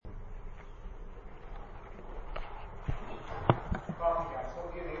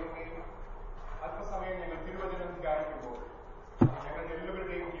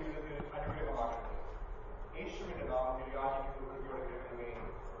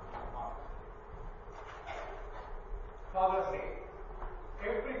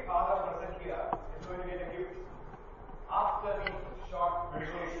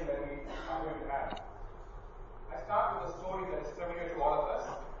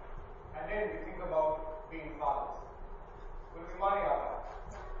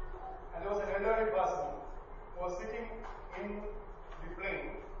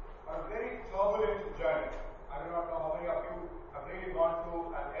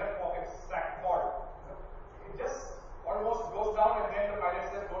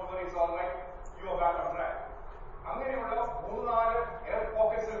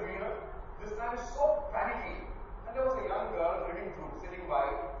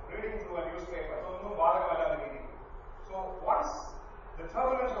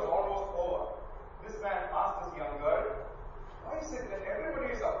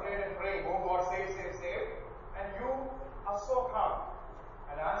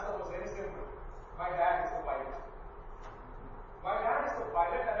the answer was very simple. My dad is the pilot. My dad is the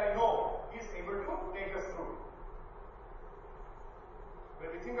pilot, and I know he is able to take us through.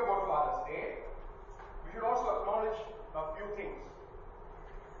 When we think about Father's Day, we should also acknowledge a few things.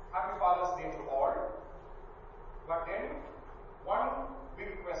 Happy Father's Day to all. But then, one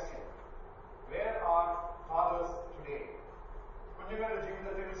big question. Where are fathers today? കുഞ്ഞുങ്ങളുടെ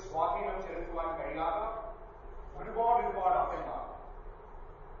ജീവിതത്തിൽ സ്വാധീനം ചെലുത്തുവാൻ കഴിയാത്ത ഒരുപാട് അപ്പന്മാർ.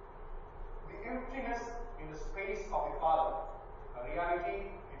 The emptiness in the space of the father, a reality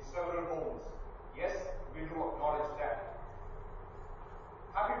in several homes. Yes, we do acknowledge that.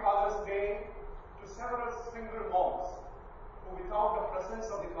 Happy Father's Day to several single moms who, without the presence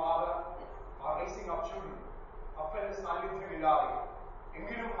of the father, are raising up children. അപ്പന്റെ സാന്നിധ്യമില്ലാതെ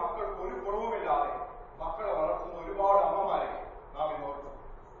എങ്കിലും മക്കൾക്ക് ഒരു കുറവുമില്ലാതെ മക്കളെ വളർത്തുന്ന ഒരുപാട് അമ്മമാരെ നാം ഇന്ന് ഓർക്കുന്നു.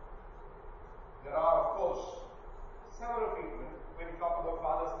 There are, of course, several people, when we talk about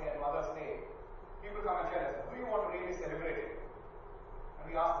Father's Day and Mother's Day, people come and tell us, do you want to really celebrate it? And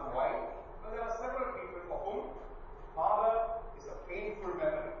we ask them why. Well, there are several people for whom father is a painful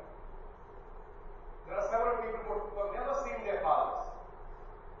memory. There are several people who have never seen their fathers.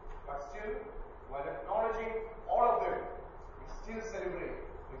 But still, while acknowledging all of them, we still celebrate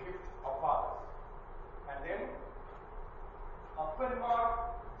the gift of fathers. And then, Appanmar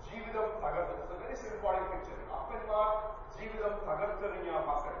Jeevitham Tagartha. It's a very symbolic picture. Appanmar Jeevitham Tagartha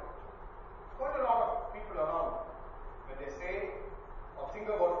Makkal. Quite a lot of people around, when they say or think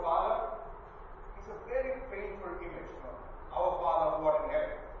about father, it's a very painful image. Our father who art in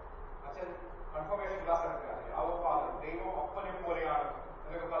heaven. Achan confirmation class എടുക്കുകയാണ്. Our father, ദൈവം അപ്പനെ പോലെയാണ്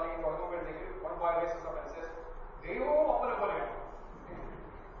എന്നൊക്കെ പറഞ്ഞ് തുടങ്ങുമ്പോഴത്തേക്ക് one boy raises up and says, ദൈവവും അപ്പനെ പോലെയാണ്.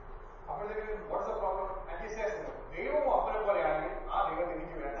 അപ്പോഴത്തേക്ക് what's the problem? And he says, ദൈവവും അപ്പനെ പോലെയാണെങ്കിൽ ആ ദൈവത്തെ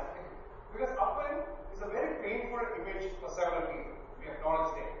എനിക്ക് വേണ്ട. Because appan is a very painful image for several people. We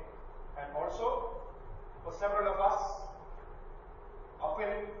acknowledge that. And also, for several of us,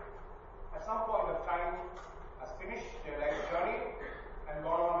 appan at some point of time has finished their life journey and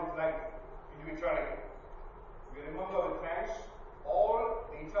gone on with life into eternity. We remember with thanks all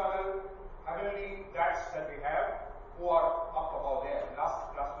the eternal heavenly dads that we have who are up above there.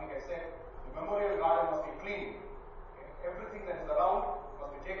 Last week I said the memorial garden must be clean. Everything that is around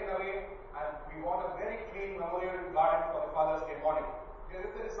must be taken away, and we want a very clean memorial garden for the Father's Day morning.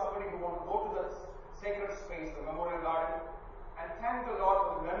 If there is somebody who wants to go to the sacred space, the memorial garden, and thank the Lord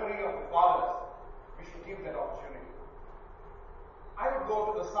for the memory of the fathers, we should give that opportunity. I would go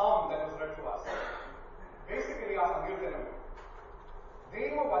to the psalm that was read to us. Basically, ആ സങ്കീർത്തനം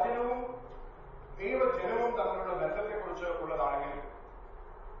ദൈവവചനവും ദൈവജനവും തമ്മിലുള്ള ബന്ധത്തെക്കുറിച്ച് ഉള്ളതാണെങ്കിൽ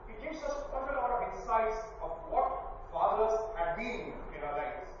it gives us quite a lot of insights of what fathers had been in our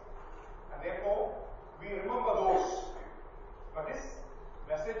lives. And therefore, we remember those. But this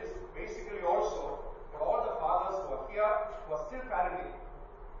message is basically also for all the fathers who are here, who are still parenting,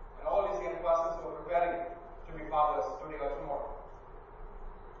 and all these young persons who are preparing to be fathers today or tomorrow.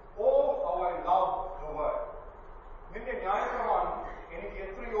 Oh, how I love the word. നിന്റെ ന്യായപ്രമാണം എനിക്ക്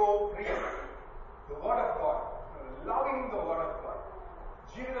എത്രയോ പ്രിയം. The word of God, loving the word of God.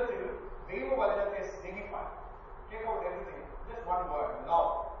 ജീവിതത്തിൽ ദൈവവചനത്തെ സ്നേഹിപ്പാൻ. Take out everything. Just one word,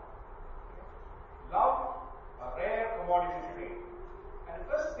 love. Love, a rare commodity today. And the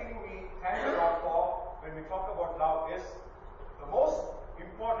first thing we thank the Lord for when we talk about love is the most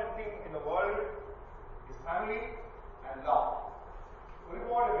important thing in the world is family and love.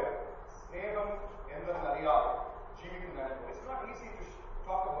 ഒരുപാട് പേർ സ്നേഹം എന്തെന്നറിയാതെ ജീവിക്കുന്നതാണ്. It's not easy to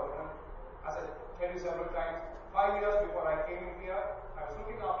talk about them. As I tell you several times, 5 years before I came in here, I was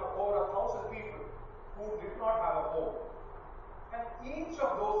looking after over 1,000 people who did not have a home. And each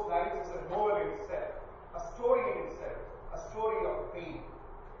of those lives is a novel in itself, a story in itself, a story of pain.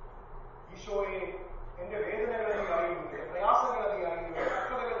 ഈശോയെ എന്റെ വേദനകളെ നീ അറിയുന്നു, എന്റെ പ്രയാസങ്ങളെ നീ അറിയുന്നു,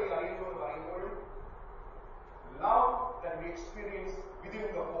 കഷ്ടതകളെ നീ അറിയുന്നു എന്ന് പറയുമ്പോഴും love that we experience within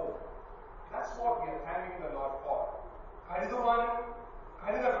the home. That's what we are thanking the Lord for. കരുതുവാനും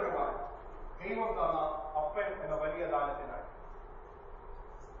കരുതപ്പെടുവാനും ദൈവം തന്ന അപ്പൻ എന്ന വലിയ ദാനത്തിനായി.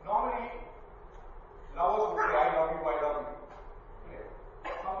 Normally, lovers would say, I love you, I love you.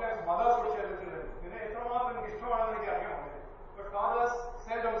 Sometimes mothers would say to children, നിന്നെ എത്രമാത്രം എനിക്ക് ഇഷ്ടമാണെന്ന് എനിക്ക് അറിയാം. But fathers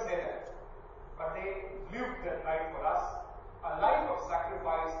seldom say that. But they lived that life for us, a life of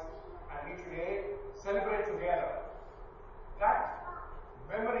sacrifice, and we today celebrate together that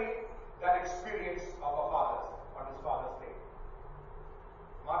memory, that experience of our fathers on this Father's Day.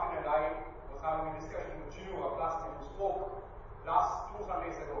 Martin and I was having a discussion with Chinu, our classmate who spoke last 2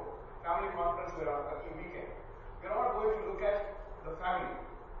 Sundays ago. Family conference, we are on a weekend. We are all going to look at the family.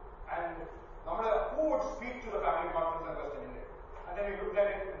 And who would speak to the family conference and question in it? And then we looked at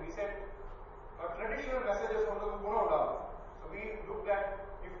it and we said, traditional messages from the Guna. So we looked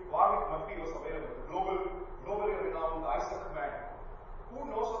at if Warwick Murphy was available, the globally renowned Isaac man, who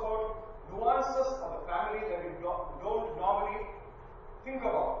knows about nuances of the family that we don't normally think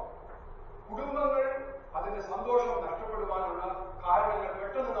about. കുടുംബങ്ങൾ അതിന്റെ സന്തോഷം നഷ്ടപ്പെടുവാനുള്ള കാരണങ്ങൾ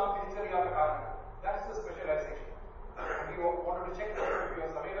പെട്ടെന്ന് നാം തിരിച്ചറിയാത്ത കാരണങ്ങൾ. That is the specialization. And we wanted to check if he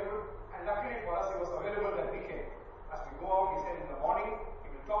was available, and luckily for us he was available that weekend. As we go out, he said in the morning he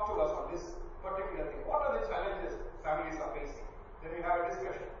will talk to us on this particular thing. What are the challenges families are facing? Then we have a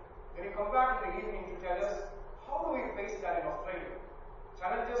discussion. Then he come back in the evening to tell us how do we face that in Australia.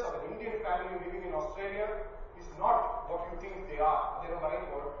 Challenges of an Indian family living in Australia is not what you think they are. They are right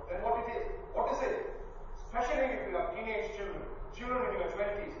word. Then what it is? What is it? Especially if you have teenage children in your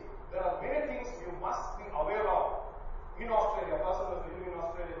 20s, there are many things you must be aware of in Australia. A person who is living in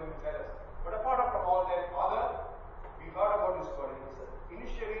Australia is going to tell us. But apart from all that, we heard about this word.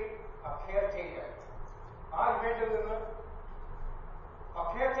 Initially, a caretaker. Our image is a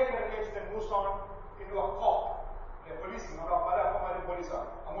caretaker image then moves on into a cop. A police, not a police.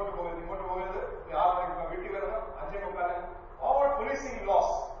 I'm going to go with it. They are going to all policing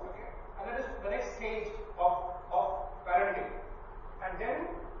laws. Okay? And that is the next stage of parenting. And then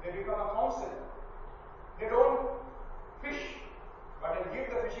they become a counselor. They don't fish, but they give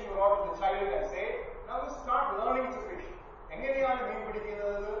the fishing rod to the child and say, now you start learning to fish. എങ്ങനെയാണ് മീൻ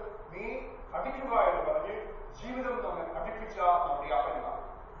പിടിക്കുന്നത് നീ പഠിക്കുക എന്ന് പറഞ്ഞ് ജീവിതം നമ്മെ പഠിപ്പിച്ച നമ്മുടെ അപ്പന്മാർ.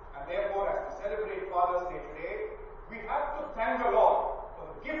 And therefore, as we celebrate Father's Day today, we have to thank the Lord for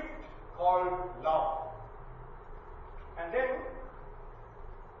the gift called love. And then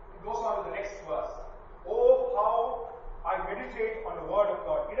it goes on to the next verse. Oh, how I meditate on the word of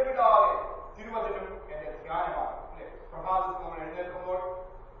God. ഇടവിടാതെ തിരുവചനം എന്റെ ധ്യാനമാണ്. അല്ലെ, പ്രഭാതത്തിൽ നമ്മൾ എഴുന്നേൽക്കുമ്പോൾ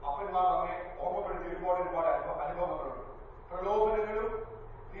അപ്പന്മാർ നമ്മെ ഓർമ്മപ്പെടുത്തി ഒരുപാട് അനുഭവങ്ങളുണ്ട്. പ്രലോഭനങ്ങളും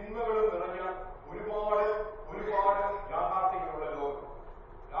തിന്മകളും നിറഞ്ഞ ഒരുപാട് യാഥാർത്ഥ്യങ്ങളുള്ള ലോകം.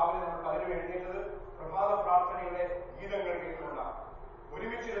 രാവിലെ നമ്മൾ പലരും എഴുന്നേറ്റത് പ്രഭാത പ്രാർത്ഥനയുടെ ഗീതങ്ങൾ കേട്ടുകൊണ്ടാണ്.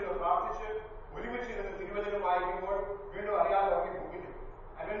 ഒരുമിച്ചിരുന്ന് പ്രാർത്ഥിച്ച് ഒരുമിച്ചിരുന്ന് തിരുവചനം വായിക്കുമ്പോൾ വീണ്ടും അറിയാതെ ഉറങ്ങി പോകുന്നു.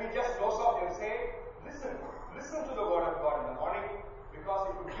 And when we just doze off and say, listen to the word of God in the morning, because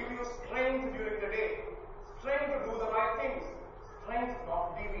it will give you strength during the day, strength to do the right things, strength not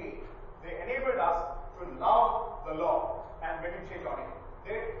to deviate. They enabled us to love the Lord and meditate on it.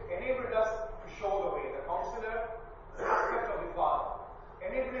 They enabled us to show the way. The counselor, the aspect of the Father,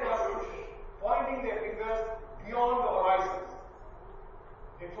 enabling us to pointing their fingers beyond the horizons.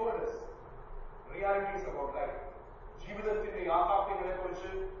 They told us realities about life. ജീവിതത്തിന്റെ യാഥാർത്ഥ്യങ്ങളെ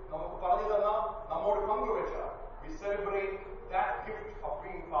കുറിച്ച് നമുക്ക് പറഞ്ഞു തന്ന നമ്മോട് പങ്കുവെച്ച we celebrate that gift of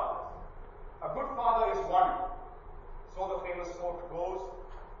being fathers. A good father is one. So the famous quote goes,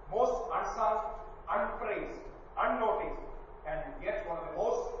 most unsung, unpraised, unnoticed, and yet one of the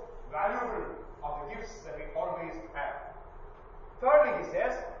most valuable of the gifts that we always have. Thirdly, he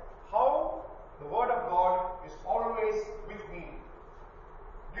says, how the word of God is always with me.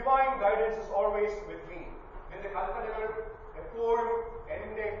 Divine guidance is always with me. നിന്റെ കൽപ്പനകൾ എപ്പോഴും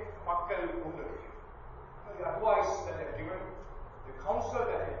എന്റെ പക്കൽ ഉണ്ട്. The advice that they have given, the counsel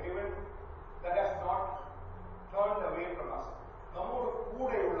that they have given, that has not turned away from us. നമ്മോട്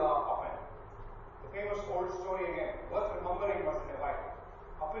കൂടെയുള്ള അപ്പൻ. The famous old story again, worth remembering once in a while.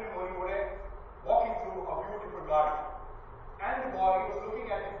 അപ്പനും മോനും കൂടെ walking through a beautiful garden. And the boy was looking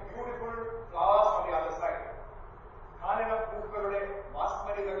at the beautiful flowers on the other side. കാനന പൂക്കളുടെ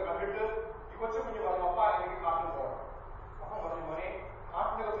മാസ്മരികത കണ്ടിട്ട് ഈ കൊച്ചുകുഞ്ഞു പറഞ്ഞു, അപ്പ എനിക്ക് കാട്ടിൽ പോകണം. അപ്പൻ പറഞ്ഞു, മോനെ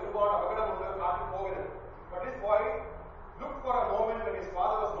കാട്ടിനകത്ത് ഒരുപാട് അപകടമുണ്ട്, കാട്ടിൽ പോകരുത്. But this boy looked for a moment when his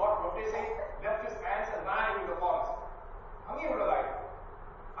father was not noticing, left his hands and ran into the forest. അങ്ങനെയുള്ളതായി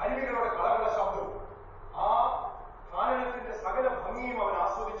അരുവികളുടെ കളകള ശബ്ദവും ആ കാനനത്തിന്റെ സകല ഭംഗിയും അവൻ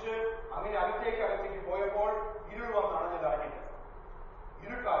ആസ്വദിച്ച് അങ്ങനെ അകത്തേക്ക് പോയപ്പോൾ ഇരുൾ വന്ന് അണഞ്ഞത് അറിഞ്ഞിട്ട്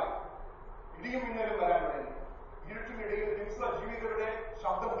ഇരുട്ടായി ഇടിയും മിന്നലും വരാൻ തുടങ്ങി. ഇരുട്ടിനിടയിൽ ഹിംസ്ര ജീവികളുടെ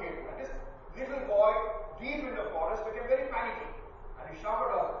ശബ്ദം കേട്ടു. And this little boy deep in the forest became very panicky and he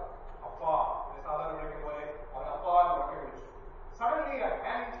shouted out, "Appa!" സാധാരണ വിളിക്കുന്ന പോലെ അവൻ അപ്പാ എന്ന് ഉറക്കെ വിളിച്ചു. Suddenly a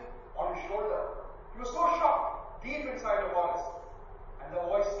hand on his shoulder. He was so shocked, deep inside the forest, and the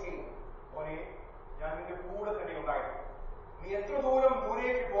voice came, "മോനെ, ഞാൻ നിന്റെ കൂടെ തന്നെ ഉണ്ടായിരുന്നു. നീ എത്ര ദൂരം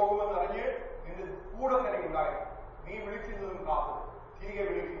ദൂരേക്ക് പോകുമെന്ന് അറിഞ്ഞ് നിന്റെ കൂടെ തന്നെ ഉണ്ടായിരുന്നു. നീ വിളിക്കുന്നതും കാത്തു, തിരികെ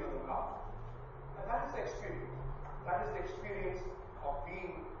വിളിക്കുന്നതും കാത്തു." And that is the experience. That is the experience of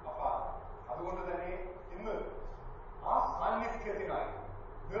being a father. അതുകൊണ്ട് തന്നെ ഇന്ന് ആ സാന്നിധ്യത്തിനായി,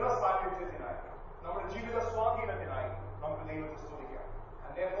 നിറസാന്നിധ്യത്തിനായി, നമ്മുടെ ജീവിത സ്വാധീനത്തിനായി നമുക്ക് ദൈവത്തെ സ്തുതിക്കാം.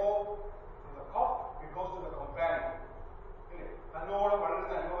 And therefore, from the cop, it goes to the companion. ഇല്ലേ, തന്നോട്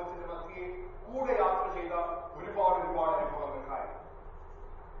വളരുന്ന അനുഭവത്തിന്റെ മധ്യേ കൂടെ യാത്ര ചെയ്ത ഒരുപാട് അനുഭവങ്ങൾക്കായി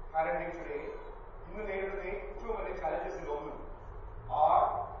society today, ഇന്ന് നേരിടുന്ന ഏറ്റവും വലിയ ചലഞ്ചസിൽ ഒന്നും are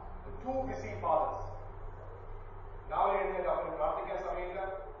the too busy fathers. രാവിലെ എഴുന്നേറ്റ് അവന് പ്രാർത്ഥിക്കാൻ സമയമില്ല,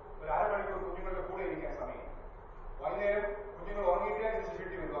 ഒരു അരമണിക്കൂർ കുഞ്ഞുങ്ങളുടെ കൂടെ ഇരിക്കാൻ സമയമില്ല, വൈകുന്നേരം കുഞ്ഞുങ്ങൾ ഉറങ്ങിയിട്ടേ തിരിച്ച്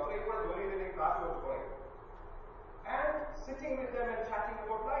വീട്ടിൽ വരും, അത്രയും കൂടെ ജോലി ചെയ്തില്ലെങ്കിൽ കാശ് കുറച്ച് കുറയും. And sitting with them and chatting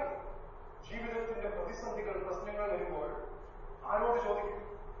about life. ജീവിതത്തിന്റെ പ്രതിസന്ധികൾ, പ്രശ്നങ്ങൾ വരുമ്പോൾ ആരോട് ചോദിക്കും?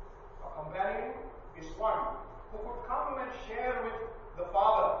 A companion is one who could come and share with the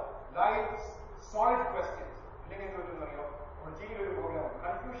father life's solid questions. ഇല്ലെങ്കിൽ ചോദിച്ചെന്നറിയോ, നമ്മുടെ ടിവിയിൽ ഒരു പ്രോഗ്രാം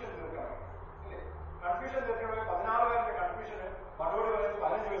കൺഫ്യൂഷൻ തീർക്കണം ഇല്ലേ? കൺഫ്യൂഷൻ തീർക്കണമെങ്കിൽ 16 കൺഫ്യൂഷന് മറുപടി പറയുന്നത്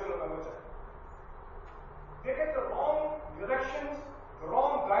 15 വയസ്സുള്ള പെൺകൊച്ച. They get the wrong directions, the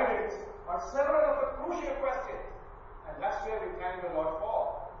wrong guidance on several of the crucial questions. And that's where we thank the Lord for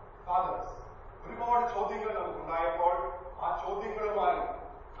fathers. ഒരുപാട് ചോദ്യങ്ങൾ നമുക്കുണ്ടായപ്പോൾ ആ ചോദ്യങ്ങളുമായി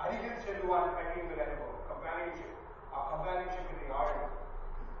അരികിൽ ചെല്ലുവാൻ കഴിയുന്ന ഒരു അനുഭവം, കമ്പാനിയൻഷിപ്പ്. ആ കമ്പാനിയൻഷിപ്പിന്റെ ആഴം.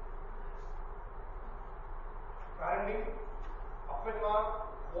 പാരന്റിംഗ്, അപ്പന്മാർ,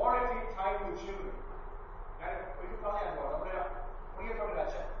 ക്വാളിറ്റി ടൈം വിത്ത് ചിൽഡ്രൻ. ഞാൻ ഒരിക്കൽ പറയാൻ പോകാം, നമ്മുടെ പ്രിയപ്പെട്ട ഒരു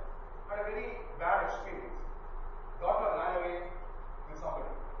അച്ഛൻ had a very bad experience. Daughter ran away with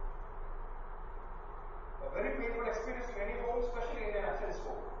somebody. A very painful experience in any home, especially in an achhan's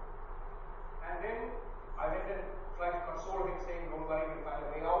home. And then I went and tried to console him, saying, don't worry, we'll find a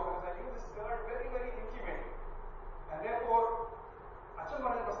way out, because I knew this girl very, very intimate. And therefore, Achan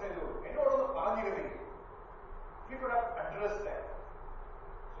Maran Pasnelu, ennodu paranjirunneങ്കിൽ he could have addressed that.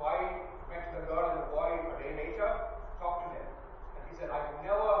 So I met the girl and the boy a day later, talked to them, and he said, I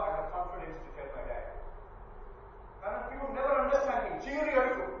never had the confidence to tell my dad. And he would never understand me. Cheery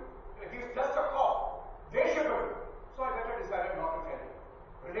adukku. He's just a cop. Deshapadu. So I better decided not to tell him.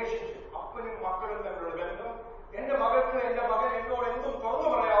 Relationship. അപ്പനും മക്കളും തമ്മിലുള്ള ബന്ധം, എന്റെ മകൾക്ക് എന്റെ മകൻ എന്നോട് എന്തും തുറന്നു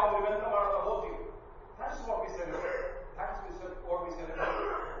പറയാവുന്ന ഒരു ബന്ധമാണെന്ന് ബോധ്യം. That is what we celebrate. That is what we celebrate.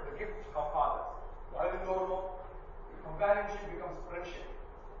 The gift of fathers. വളരുന്നോറും companionship becomes friendship.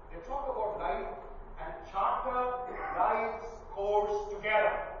 They talk about life and charter life's course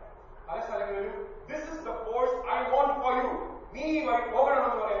together. പല സ്ഥലങ്ങളിലും this is the course I want for you. നീ വഴി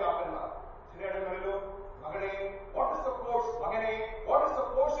പോകണമെന്ന് പറയുന്ന അപ്പന്മാർ. ചിലയിടങ്ങളിലോ മകളെ, what is the course? മകനെ, what is the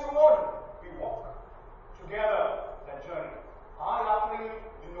course you want? We walk together that journey. ആ യാത്രയിൽ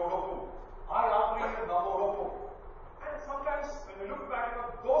നിന്നോടൊപ്പം, ആ യാത്രയിൽ നമ്മോടൊപ്പം. And sometimes when we look back at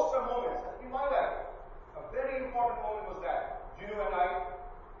those moments in my life, a very important moment was that Ginu and I,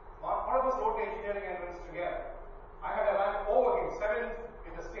 all of us wrote the engineering entrance together. I had a rank over him, 7th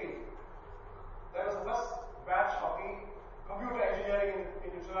in the state. That was the first batch of the computer engineering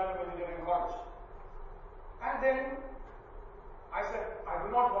in Trivandrum Engineering College. And then I said, I do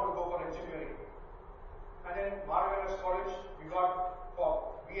not want to go for engineering. And then Maravilas College, we got for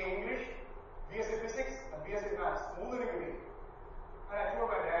BA English, BSc Physics, and BSc Maths. And I told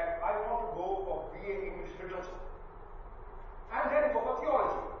my dad, I want to go for BA English Literature. And then go for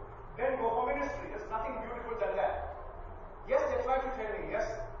theology. Then go for ministry. There's nothing beautiful than that. Yes, they tried to tell me, yes,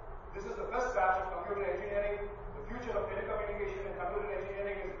 this is the first batch of computer engineering. The future of telecommunication and computer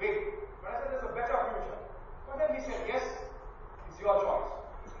engineering is big. But I said, there's a better future. But then he said, yes, it's your choice.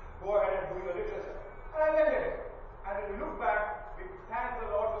 Go ahead and do your literature. And I went there. And when we look back, we thank the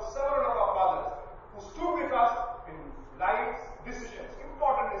Lord for several of our fathers who stood with us in life's decisions,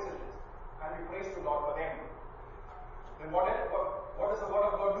 important decisions. And we praise the Lord for them. Then what does the Word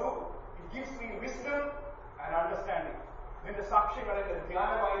of God do? It gives me wisdom and understanding. നിന്റെ സാക്ഷ്യങ്ങളെ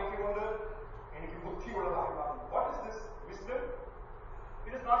ധ്യാനമായിരിക്കുകൊണ്ട് എനിക്ക് ബുദ്ധിയുള്ളതായി മാറുന്നു. What is this wisdom?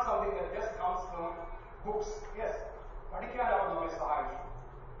 It is not something that just comes from books. Yes, പഠിക്കാൻ അവർ നമ്മെ സഹായിച്ചു.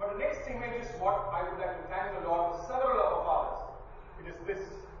 But the next image is what I would like to thank the Lord for several of our fathers. It is this.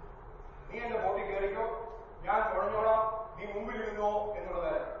 നീ എന്റെ ബോട്ടിൽ കയറിക്കോ, ഞാൻ തുഴഞ്ഞോളാം, നീ മുമ്പിലിരുന്നോ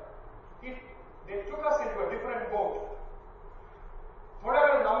എന്നുള്ളതല്ല. They took us into a different boat.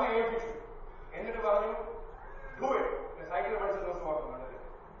 തുഴകൾ നമ്മെ ഏൽപ്പിച്ചു. എന്നിട്ട് പറഞ്ഞു, do it. സൈക്കിൾ പഠിച്ച ദിവസം ഓർക്കുന്നുണ്ട്.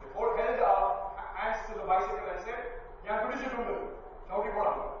 They held our hands to the bicycle and said, ഞാൻ പിടിച്ചിട്ടുണ്ട്,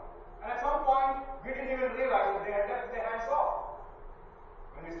 ചവിട്ടിക്കോളാം. And at some point, we didn't even realize that they had left their hands off.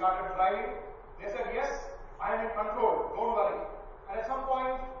 When we started driving, they said, yes, I am in control, don't worry. And at some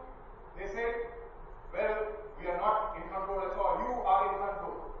point, they said, well, we are not in control at all, you are in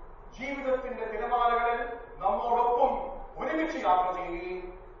control. ജീവിതത്തിന്റെ തിരമാലകളിൽ നമ്മോടൊപ്പം ഒരുമിച്ച് യാത്ര ചെയ്യുകയും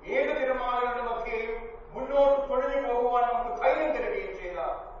ഏത് തിരമാലകളുടെ മധ്യയും മുന്നോട്ട് തൊഴിഞ്ഞു പോകുവാൻ നമുക്ക് ധൈര്യം തരികയും ചെയ്ത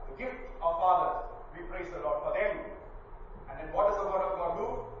the gift of fathers. We praise the Lord for them. And then what does the Word of God do?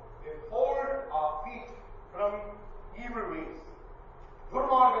 They hold our feet from evil ways.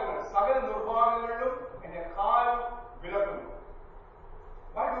 ദുർമാർഗങ്ങൾ, സകല ദുർമാർഗങ്ങളിലും എന്റെ കാൽ വിലക്കുന്നു.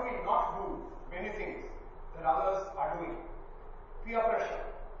 Why do we not do many things that others are doing? Peer pressure,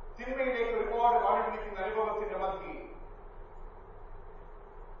 തിന്മയിലേക്ക് ഒരുപാട് മാറിവിളിക്കുന്ന അനുഭവത്തിന്റെ മധ്യേ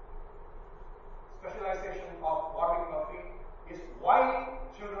specialization of warming of feet is why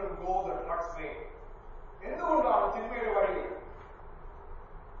children go the drugs way. എന്തുകൊണ്ടാണ് തിന്മയുടെ വഴിയിൽ?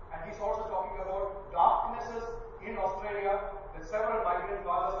 And he's also talking about darknesses in Australia that several migrant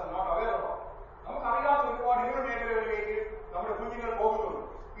fathers are not aware of. നമുക്കറിയാത്ത ഒരുപാട് ഇരുൾ മേഖലകളിലേക്ക് നമ്മുടെ കുഞ്ഞുങ്ങൾ പോകുന്നുണ്ട്.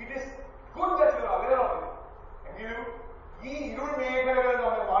 It is good that you are aware of it. എങ്കിലും ഈ ഇരുൾ മേഖലകൾ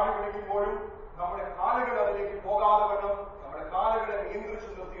നമ്മെ മാറി വിളിക്കുമ്പോഴും നമ്മുടെ കാലുകൾ അതിലേക്ക് പോകാതെ വണ്ണം നമ്മുടെ കാലുകളെ നിയന്ത്രിച്ചു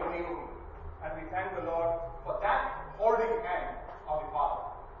നിർത്തിയ ദൈവമുണ്ട്. And we thank the Lord for that holding hand of the Father.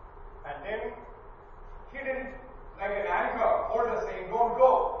 And then he didn't like an anchor hold us saying, don't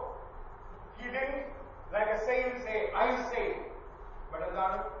go. He didn't like a sail say, I'll sail. But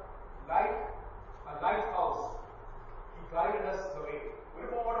like a lighthouse, he guided us the way.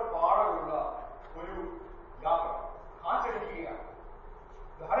 ഒരുപാട് പാറകളുള്ള ഒരു യാത്ര കാറ്റടിക്കുകയാണ്.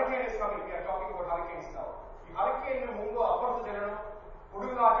 The hurricane is coming. We are talking about hurricanes now. ഈ ഹറിക്കേനിന് മുമ്പ് അപ്പുറത്ത് ചെല്ലണം,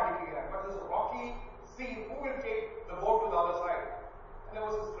 കൊടുങ്കാറ്റടിക്കുകയാണ്. But this rocky sea, who will take the boat to the other side? And there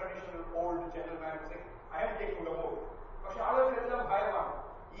was this traditional old gentleman who said, I am taking the boat. പക്ഷെ ആളുകൾക്കെല്ലാം ഭയമാണ്.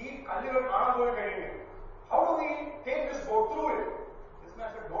 ഈ കല്ലുകൾ കാണാൻ പോയി കഴിയുന്നത്. How do we take this boat through it? This man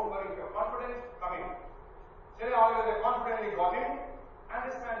said, don't worry, if you're confident, come in. ചില ആളുകൾ they confidently got in, and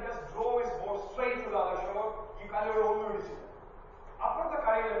this man just drove his boat straight to the other shore. ഈ കല്ലുകൾ ഒന്നും ഇടിച്ചില്ല. അപ്പുറത്തെ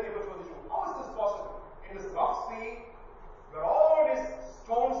കരയിൽ എത്തിയപ്പോൾ ചോദിച്ചു, how is this possible? In this rough sea, where all these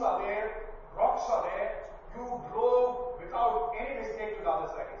stones are there, rocks are there, you drove without any mistake to the other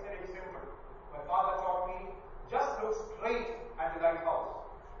side. He said, it's simple. My father taught me, just look straight at the lighthouse.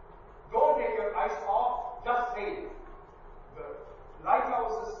 Don't take your eyes off, just sail. The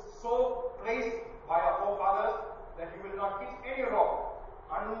lighthouse is so placed by our forefathers that you will not hit any rock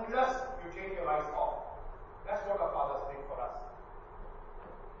unless you take your eyes off. That's what our fathers did for us.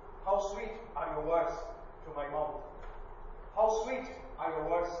 How sweet are your words to my mouth. How sweet are your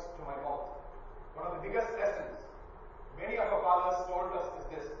words to my mouth. One of the biggest lessons many of our fathers told us is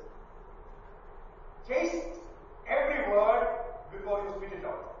this. Taste every word before you spit it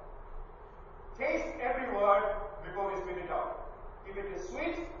out. Taste every word before you spit it out. If it is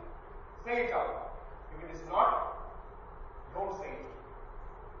sweet, say it out. If it is not, don't say it.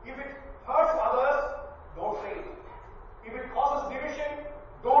 If it hurts others, don't say it. If it causes division,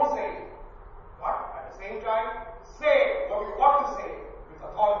 don't say it. But at the same time, say what you ought to say with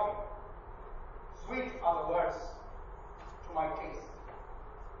authority. Sweet are the words to my taste.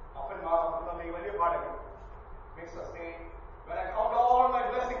 Makes us say, when I count all my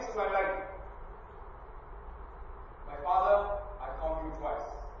blessings in my life, my Father, I count you twice.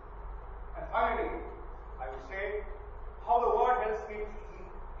 And finally, I would say, how the word helps me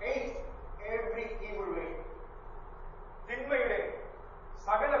hate every evil way. തിന്മയുടെ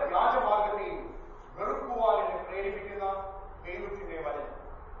സകല വ്യാജമാർഗത്തെയും വെറുക്കുവാൻ എന്നെ പ്രേരിപ്പിക്കുന്ന ദൈവത്തിന്റെ വചനം.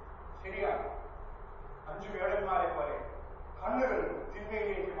 ശരിയാണ്, 5 വേടന്മാരെ പോലെ കണ്ണുകൾ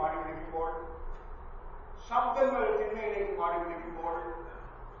തിന്മയിലേക്ക് മാടി വിളിക്കുമ്പോൾ, ശബ്ദങ്ങൾ തിന്മയിലേക്ക് മാടി വിളിക്കുമ്പോൾ,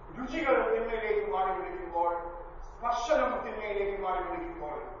 രുചികൾ തിന്മയിലേക്ക് മാടി വിളിക്കുമ്പോൾ, സ്പർശനം തിന്മയിലേക്ക് മാടി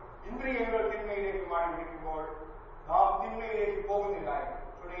വിളിക്കുമ്പോൾ, ഇന്ദ്രിയങ്ങൾ തിന്മയിലേക്ക് മാടി വിളിക്കുമ്പോൾ നാം തിന്മയിലേക്ക് പോകുന്നില്ല.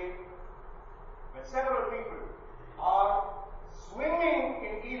 Today, when several people are swimming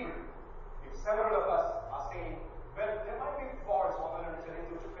in evil, if several of us are saying, well, there might be faults on the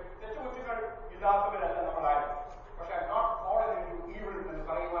തെറ്റുകുറ്റങ്ങൾ ഇല്ലാത്തവരല്ല നമ്മളായിരുന്നു, പക്ഷെ I have not fallen into evil എന്ന്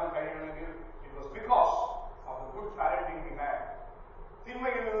പറയുവാൻ കഴിയണമെങ്കിൽ it was because of the good parenting we had.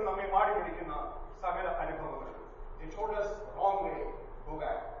 തിന്മയിൽ നിന്ന് നമ്മെ മാടി പിടിക്കുന്ന സകല അനുഭവങ്ങൾ. They told us the wrong way, go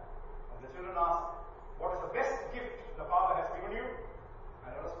back. And the children asked, what is the best gift the Father has given you?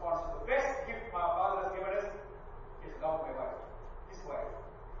 And the response is, the best gift my Father has given us is love my wife, his wife.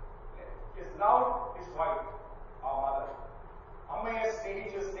 His love his wife, our mother. അമ്മയെ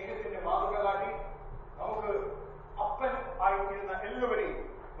സ്നേഹിച്ച് സ്നേഹത്തിന്റെ മാതൃക കാട്ടി നമുക്ക് അപ്പൻ ആയിരുന്ന എല്ലാവരെയും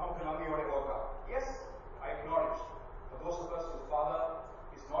നമുക്ക് നന്ദിയോടെ ഓർക്കാം. Yes, I acknowledge for those of us whose father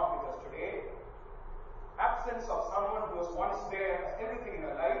is not with us today, absence of someone who was once there as everything in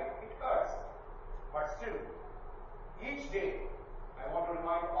our life, it hurts. But still, each day, I want to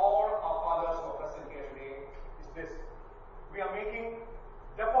remind all our fathers who are present here today is this. We are making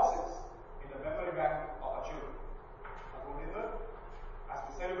deposits in the memory bank of our children.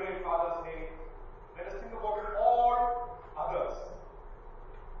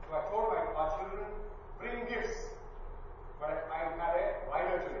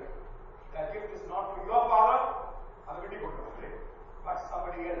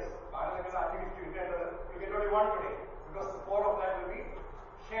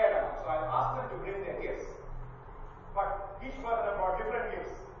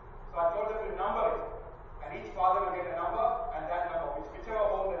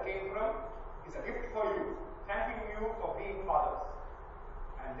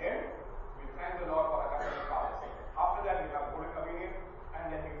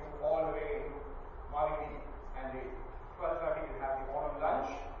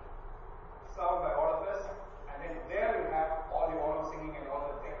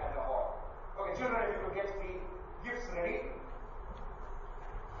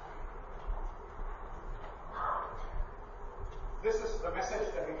 this is the message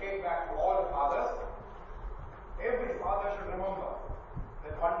that we take back to all the fathers. Every father should remember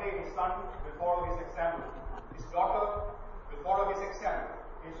that one day his son will follow his example. His daughter will follow his example.